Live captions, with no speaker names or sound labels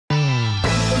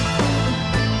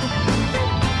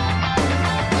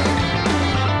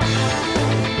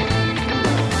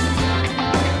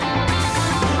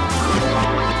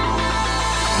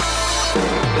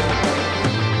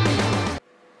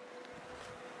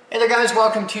Hey there guys,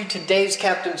 welcome to today's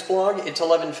Captain's Blog. It's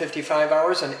 11:55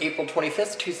 hours on April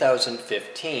 25th,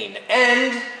 2015.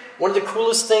 And one of the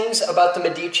coolest things about the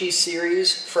Medici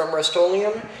series from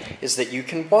Rust-Oleum is that you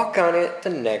can walk on it the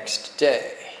next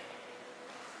day.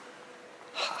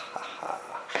 Ha ha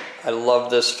ha. I love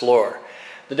this floor.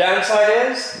 The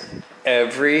downside is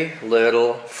every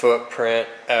little footprint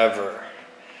ever.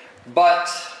 But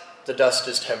the dust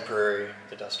is temporary,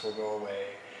 the dust will go away.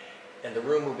 And the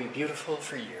room will be beautiful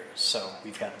for years, so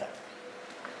we've got that.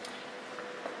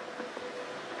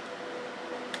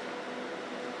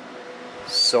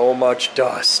 So much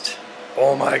dust.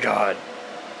 Oh my god.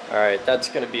 Alright, that's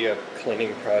going to be a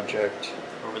cleaning project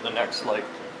over the next, I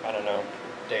don't know,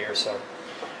 day or so.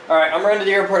 Alright, I'm running to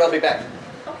the airport, I'll be back.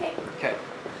 Okay. Okay.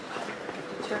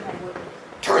 Turn my wood.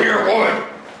 Turn your wood!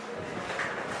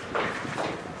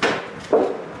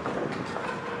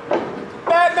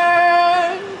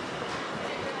 Batman!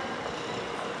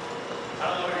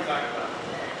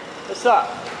 What's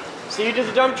up? So you did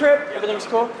the dump trip? Everything's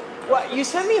cool? Well, you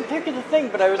sent me a pic of the thing,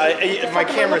 but I was my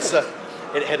camera stuff,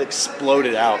 it had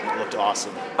exploded out and it looked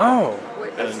awesome. Oh.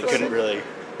 And you couldn't really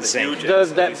sync.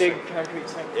 Does that big concrete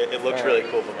thing? It looked really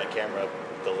cool, but my camera,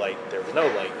 the light, there was no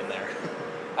light in there.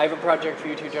 I have a project for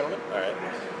you two gentlemen. Alright.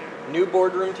 New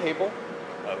boardroom table.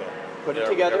 Okay. Put it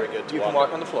together. You can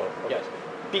walk on the floor. Okay. Yes.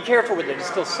 Be careful with it. It's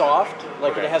still soft.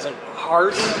 It hasn't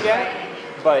hardened yet.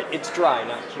 But it's dry,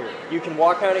 not cured. You can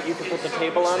walk on it, you can put the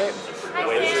table on it. The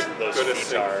way those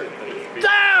feet are.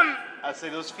 Damn! I'd say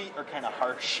those feet are kind of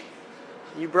harsh.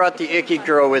 You brought the icky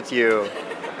girl with you.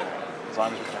 As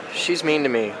long as you're kind of... She's mean to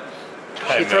me.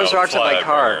 She throws rocks at my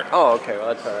car. Oh, okay,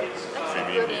 well that's alright.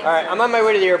 Alright, I'm on my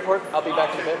way to the airport. I'll be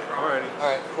back in a bit.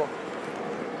 Alright, cool.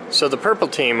 So the purple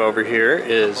team over here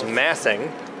is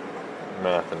mathing.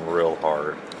 Mathing real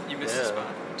hard. You missed the spot.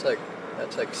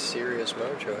 That's like serious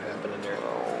mojo happening there.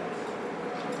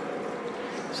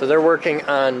 So they're working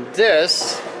on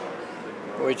this,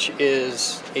 which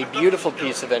is a beautiful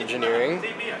piece of engineering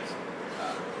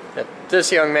that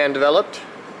this young man developed.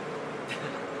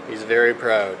 He's very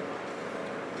proud.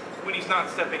 When he's not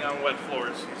stepping on wet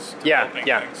floors, he's Yeah. Well,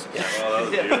 that was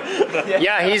beautiful.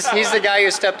 Yeah, he's the guy who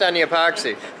stepped on the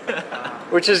epoxy.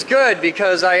 Which is good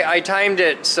because I timed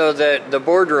it so that the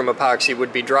boardroom epoxy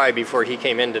would be dry before he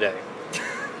came in today.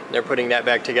 They're putting that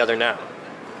back together now.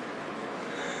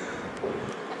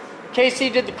 Casey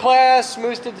did the class,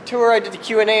 Moose did the tour, I did the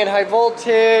Q&A in high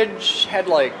voltage. Had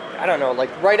right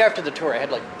after the tour, I had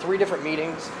 3 different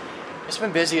meetings. It's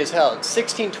been busy as hell. It's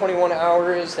 16, 21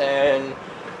 hours and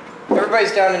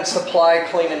everybody's down in supply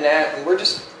cleaning that and we're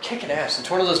just kicking ass. It's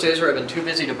one of those days where I've been too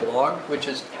busy to blog, which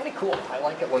is kind of cool. I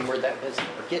like it when we're that busy.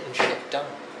 We're getting shit done.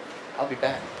 I'll be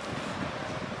back.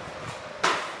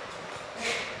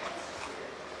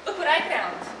 Look what I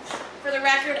found. For the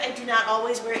record, I do not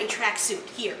always wear a tracksuit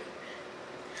here.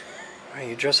 Wow,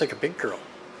 you dress like a big girl.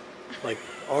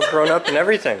 All grown up and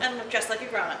everything. I'm dressed like a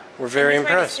grown-up. We're very And he's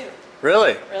wearing a impressed. suit.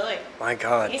 Really? Really. My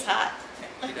God. He's hot.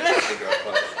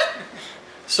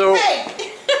 So,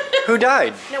 Hey! who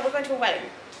died? No, we're going to a wedding.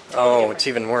 Oh, it's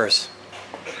even worse.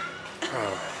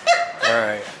 Oh. All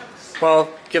right. Well,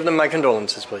 give them my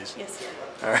condolences, please. Yes, sir.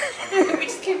 All right. We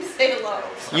just came to say hello.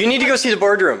 You need to go see the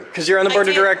boardroom because you're on the board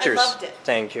of did. directors. I loved it.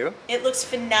 Thank you. It looks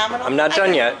phenomenal. I'm not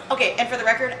done yet. Okay, and for the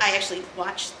record, I actually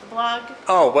watched the blog.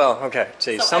 Oh well, okay.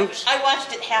 See, So I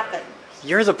watched it happen.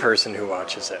 you're the person who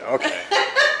watches it. Okay.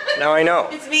 Now I know.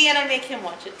 It's me and I make him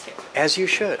watch it too. As you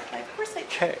should. Of course I do.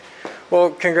 Okay.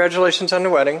 Well, congratulations on the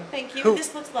wedding. Thank you. Who,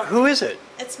 This looks lovely. Who is it?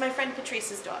 It's my friend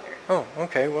Patrice's daughter. Oh,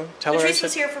 okay. Well, tell her I Patrice said.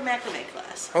 was here for macrame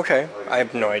class. Okay. I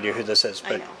have no idea who this is,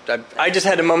 I but know. I just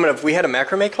had a moment of we had a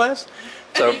macrame class,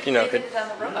 so you know. They did it on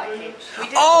the robot cage. We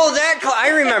did Oh, I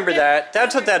remember that.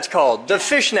 That's what that's called. The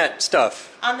fishnet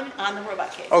stuff. on the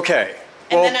robot cage. Okay.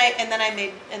 And Well, then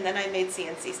I made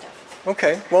CNC stuff.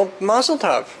 okay. Well, mazel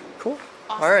tov. Cool.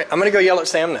 Awesome. All right. I'm gonna go yell at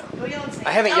Sam now. Go yell at Sam.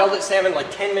 I haven't yelled at Sam in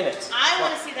 10 minutes. I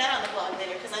want to see that on the blog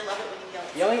later because I love it when you yell at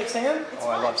Sam. Yelling at Sam? It's Oh,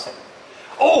 I fun. love Sam.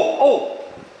 Oh!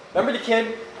 Remember the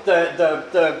kid,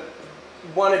 the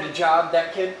wanted a job,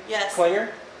 that kid? Yes.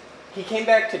 Klinger? He came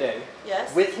back today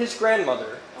Yes. with his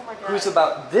grandmother, Oh my God. who's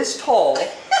about this tall,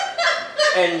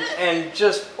 and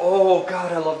just, oh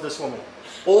God, I love this woman.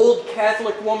 Old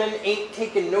Catholic woman, ain't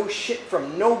taking no shit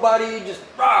from nobody, just,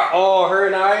 oh, her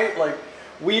and I,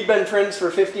 we've been friends for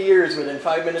 50 years within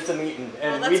 5 minutes of meeting,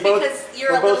 and Well, we that's both, because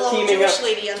you're we're a both little old teaming Jewish up.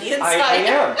 lady on the inside. I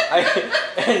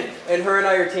am. And her and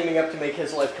I are teaming up to make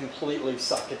his life completely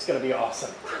suck. It's going to be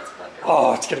awesome.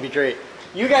 Oh, it's going to be great.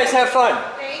 You guys have fun.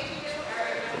 Thank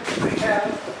you. I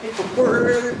have the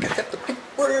paperwork. I have the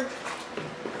paperwork.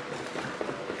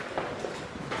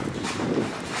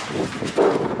 A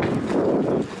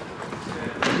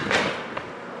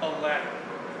ladder.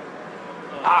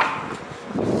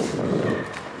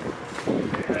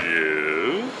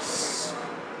 Yes.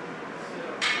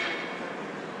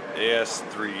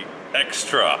 AS3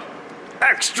 Extra.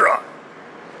 Extra!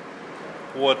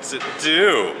 What's it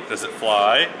do? Does it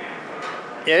fly?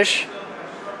 Ish.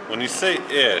 When you say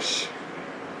ish,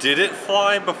 did it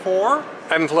fly before?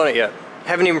 I haven't flown it yet.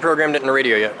 Haven't even programmed it in the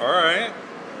radio yet. Alright.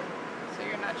 So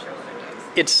you're not sure what it is.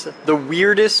 It's the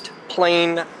weirdest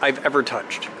plane I've ever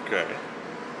touched. Okay.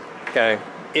 Okay.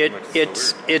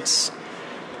 Makes it so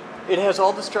It has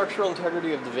all the structural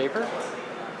integrity of the Vapor.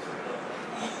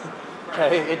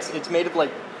 Okay. It's made of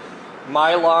like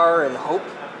Mylar and Hope.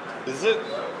 Does it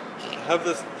have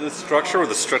this structure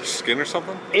with a stretched skin or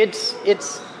something? It's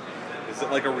Is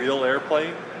it like a real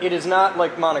airplane? it is not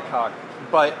like monocoque,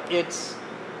 but it's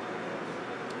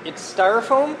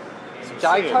styrofoam,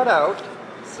 die cut out.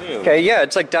 Okay, yeah,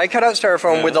 it's like die cut out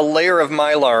styrofoam with a layer of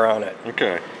Mylar on it.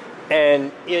 Okay.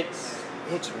 And it's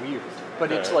weird,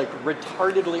 but it's like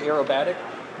retardedly aerobatic.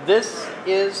 This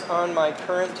is on my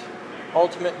current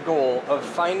ultimate goal of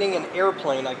finding an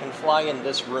airplane I can fly in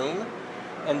this room,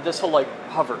 and this will like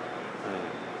hover.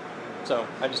 So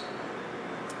I just,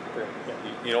 yeah.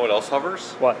 You know what else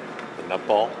hovers? What? The nut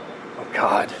ball. Oh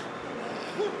God.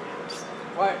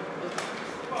 What?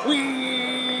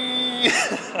 Whee!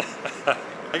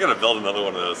 I gotta build another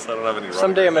one of those. I don't have any.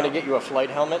 Someday I'm going to get you a flight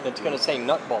helmet, and it's going to say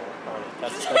nutball on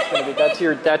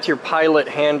it. That's your pilot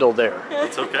handle there.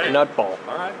 It's okay. Nutball.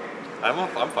 All right.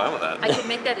 I'm fine with that. I could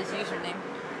make that his username.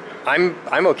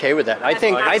 I'm okay with that. I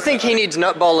think he needs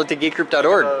nutball at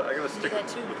theggeekgroup.org. I gotta stick that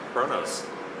too. with Chronos.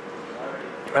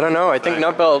 I don't know. I think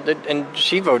Right. nutball, and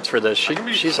she votes for this.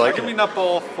 She's like I can be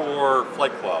nutball for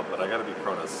Flight Club, but I gotta be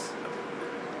Chronos.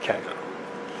 okay.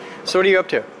 So what are you up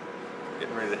to?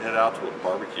 Getting ready to head out to a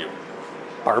barbecue.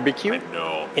 Barbecue I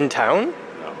know. in town?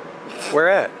 No. Where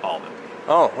at? Alden.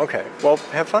 Oh, okay. Well,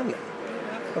 have fun then.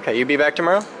 Okay, you be back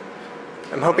tomorrow?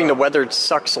 I'm hoping the weather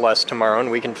sucks less tomorrow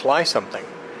and we can fly something.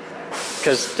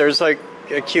 Because there's like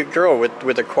a cute girl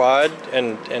with a quad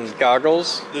and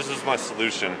goggles. This is my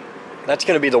solution. That's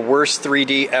going to be the worst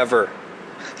 3D ever.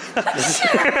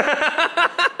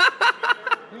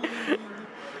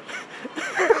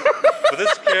 For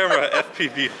this camera,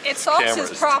 FPV It solves camera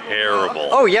his is problem, though. terrible.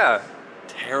 Oh yeah.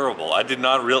 Terrible. I did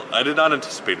not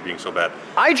anticipate it being so bad.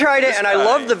 I tried it This and I guy-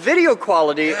 love the video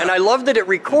quality and I love that it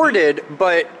recorded,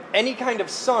 but any kind of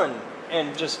sun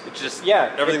and just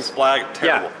yeah, Everything's it's- black,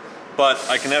 terrible. yeah. But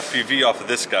I can FPV off of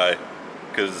this guy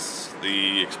because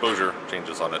the exposure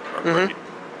changes on it are great.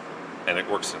 And it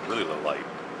works in really low light.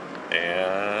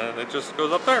 And it just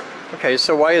goes up there. Okay,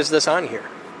 so why is this on here?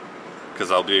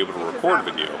 Because I'll be able to record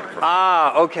video.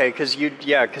 Ah, okay, because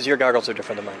your goggles are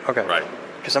different than mine. Okay. Right.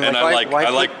 Because I'm And like, why I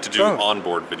put like to do drone?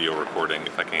 onboard video recording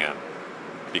if I can.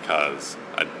 Because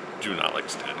I do not like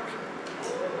static.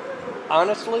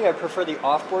 Honestly, I prefer the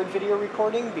off-board video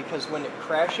recording because when it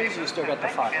crashes, you still got the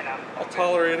file. I'll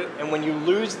tolerate it. And when you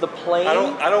lose the plane, I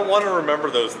don't want to remember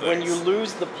those things. when you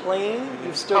lose the plane,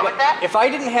 you've still got. If I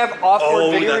didn't have off-board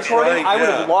Oh, video that's recording, right, I would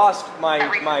have yeah. lost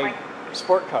my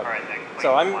sport cup.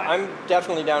 So I'm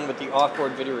definitely down with the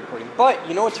off-board video recording. But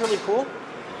you know what's really cool?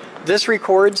 This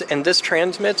records and this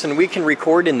transmits, and we can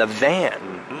record in the van.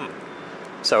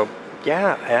 So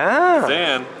yeah.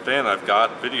 Van, I've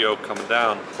got video coming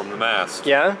down from the mast.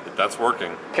 Yeah? That's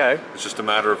working. Okay. It's just a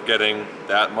matter of getting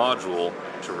that module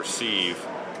to receive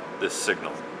this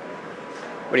signal.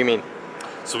 What do you mean?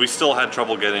 So we still had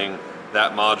trouble getting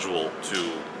that module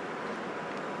to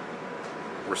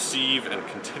receive and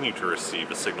continue to receive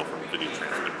a signal from video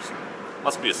transmitters.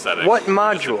 Must be a setting. What We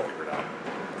just didn't module? figure it out.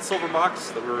 The silver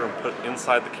box that we were going to put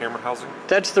inside the camera housing.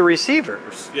 That's the receiver.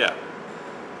 Yeah,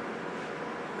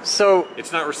 So,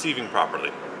 it's not receiving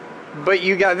properly but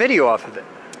you got video off of it.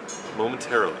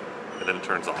 momentarily, and then it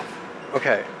turns off.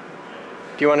 Okay.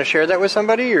 Do you want to share that with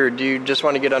somebody, or do you just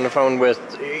want to get on the phone with...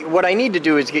 What I need to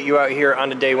do is get you out here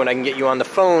on a day when I can get you on the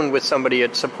phone with somebody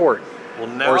at support. Well,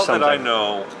 or now that something. I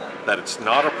know that it's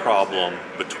not a problem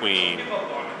between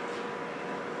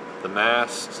the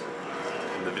mast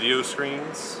and the video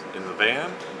screens in the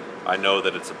van, I know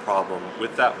that it's a problem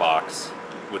with that box,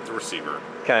 with the receiver.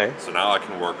 Okay. So now I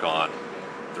can work on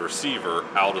the receiver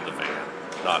out of the van,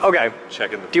 not Okay.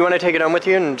 checking the... Do you want to take it home with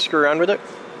you and screw around with it?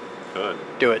 Good.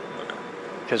 Do it. Okay.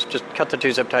 Because just cut the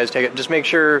 2-zip ties, take it. Just make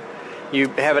sure you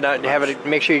have it out,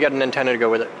 make sure you got an antenna to go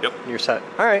with it. Yep. You're set.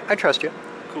 All right, I trust you.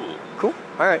 Cool. Cool.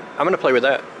 All right, I'm going to play with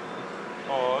that.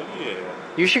 Oh, yeah.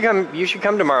 You should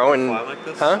come tomorrow and... Fly like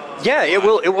this? Huh? Yeah, it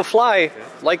will fly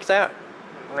like that.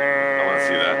 I want to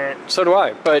see that. So do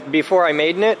I. But before I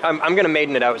maiden it, I'm going to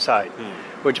maiden it outside,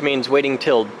 which means waiting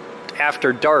till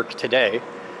after dark today.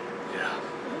 Yeah.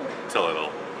 Till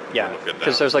it'll Yeah, look good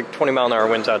because down. there's like 20-mile-an-hour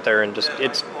winds out there, and just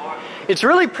it's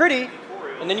really pretty.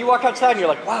 And then you walk outside and you're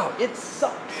like, wow, it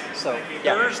sucks. So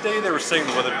yeah, Thursday they were saying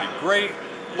the weather would be great.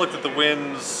 Looked at the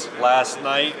winds last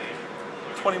night.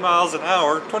 20 miles an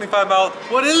hour, 25 miles.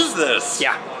 What is this?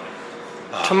 yeah.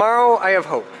 Tomorrow I have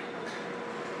hope.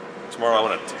 Tomorrow I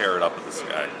want to tear it up with this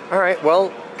guy. All right,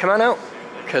 well, come on out,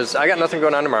 because I got nothing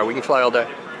going on tomorrow. We can fly all day.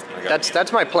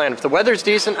 That's my plan. If the weather's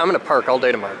decent, I'm gonna park all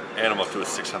day tomorrow. And I'm up to a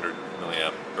 600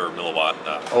 milliamp or milliwatt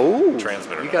Oh,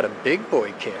 transmitter. you got a big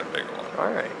boy cam. bigger one.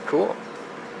 All right, cool.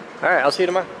 All right, I'll see you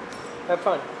tomorrow. Have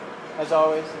fun. As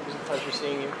always, it was a pleasure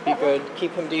seeing you. Be good.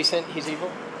 Keep him decent. He's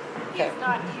evil. Okay. He's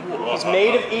not evil. He's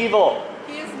made of evil.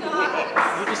 He is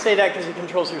not. You just say that because he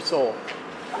controls your soul.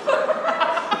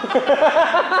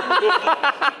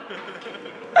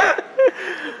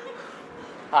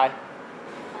 Hi.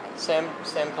 Sam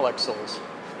collects souls.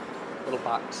 Little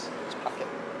box in his pocket.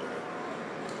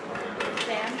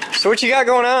 Sam? So what you got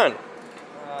going on?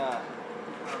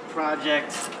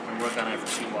 Project. I've been working on it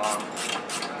for too long.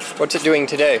 What's it doing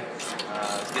today?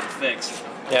 It's getting fixed.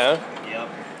 Yeah? Yep.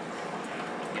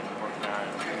 Getting working on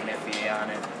it. Doing an FBA on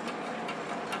it.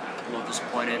 A little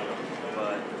disappointed,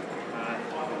 but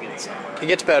we'll get it somewhere. It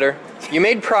gets better. You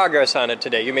made progress on it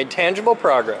today. You made tangible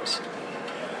progress.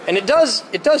 And it does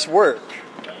work.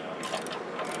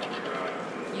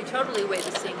 You totally weigh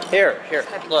the same. Here.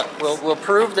 Heavy. Look, we'll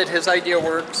prove that his idea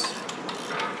works.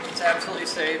 It's absolutely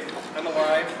safe. I'm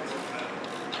alive.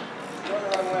 You're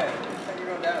going the wrong way. I thought you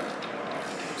were going down.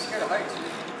 I'm scared of heights.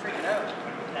 You're freaking out.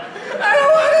 I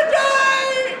don't want to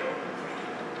die!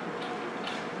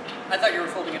 I thought you were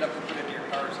folding it up and put it in your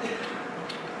car or something.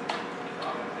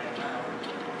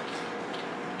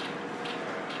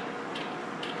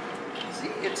 See,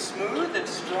 it's smooth,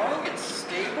 it's strong, it's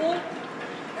stable.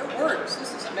 It works.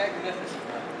 This is magnificent.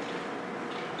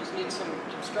 Just need some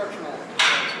structural.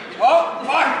 Oh,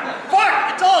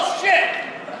 fuck! It's all shit!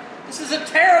 This is a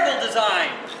terrible design!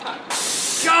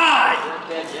 God! Not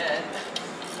dead yet.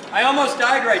 I almost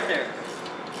died right there.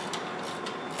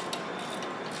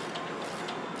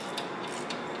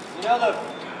 You know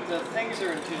the things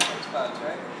are in two different spots,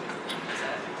 right?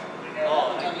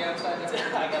 Oh, on the outside there.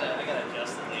 I gotta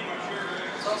adjust the label.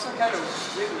 It's also kind of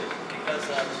wiggly. Because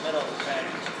the middle of the track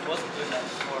wasn't doing that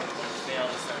before, but it failed.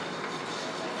 It started.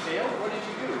 Failed? What did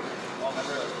you do? Well,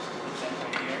 remember the center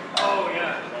here? Oh,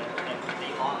 yeah. And they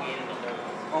elongated the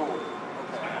Oh, whole.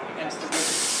 okay. Hence the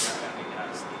wiggle.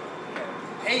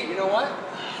 Really? Hey, you know what?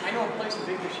 I know a place with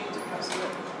big machines that cuts steel.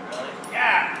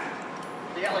 Yeah!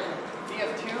 They got like a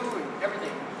VF2 and everything.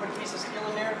 Put a piece of steel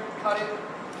in there, cut it,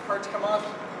 parts come off.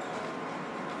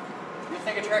 You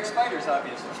think it tracks spiders,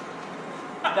 obviously.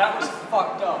 That was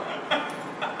fucked up.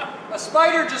 A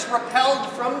spider just repelled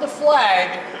from the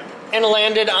flag and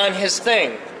landed on his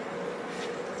thing.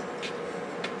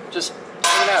 Just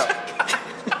hang it out.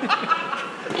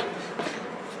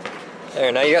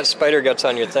 There, now you got spider guts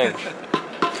on your thing.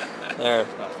 There.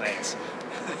 Oh, thanks.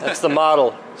 That's the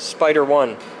model. Spider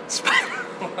 1.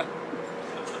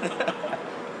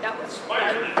 That was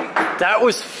That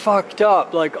was fucked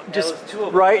up. Like, just was two of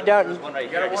them. right There's down. one right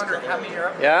here. I just killed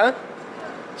it. Yeah?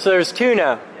 So there's two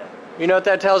now. You know what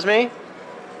that tells me?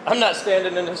 I'm not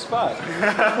standing in this spot.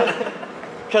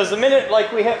 Because the minute,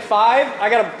 like, we hit 5, I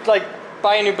gotta, like,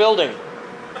 buy a new building.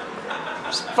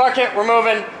 Just, fuck it, we're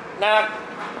moving. Nah.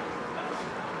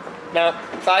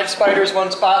 5 spiders,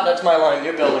 1 spot, that's my line.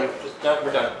 New building. Just, no,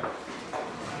 we're done.